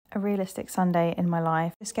A realistic Sunday in my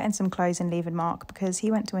life. Just getting some clothes and leaving Mark because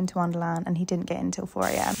he went to Winter Wonderland and he didn't get in until 4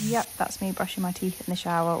 a.m. Yep, that's me brushing my teeth in the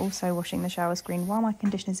shower, also washing the shower screen while my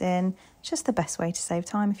conditioner's in. It's just the best way to save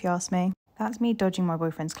time if you ask me. That's me dodging my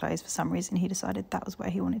boyfriend's clothes. For some reason he decided that was where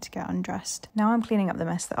he wanted to get undressed. Now I'm cleaning up the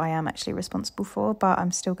mess that I am actually responsible for, but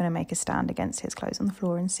I'm still going to make a stand against his clothes on the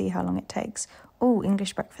floor and see how long it takes. Oh,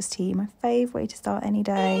 English breakfast tea, my fave way to start any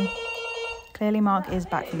day. Clearly Mark is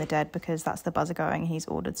back from the dead because that's the buzzer going. He's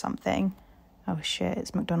ordered something. Oh shit,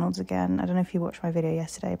 it's McDonald's again. I don't know if you watched my video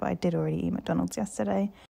yesterday, but I did already eat McDonald's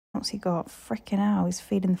yesterday. What's he got? Freaking hell, he's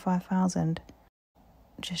feeding the 5,000.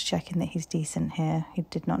 Just checking that he's decent here. He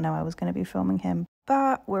did not know I was going to be filming him,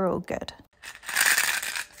 but we're all good.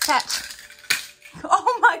 Catch.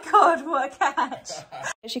 Oh my god, what a catch.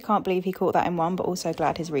 I actually can't believe he caught that in one, but also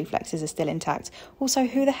glad his reflexes are still intact. Also,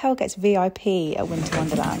 who the hell gets VIP at Winter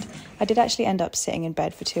Wonderland? I did actually end up sitting in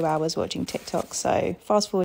bed for 2 hours watching TikTok, so fast forward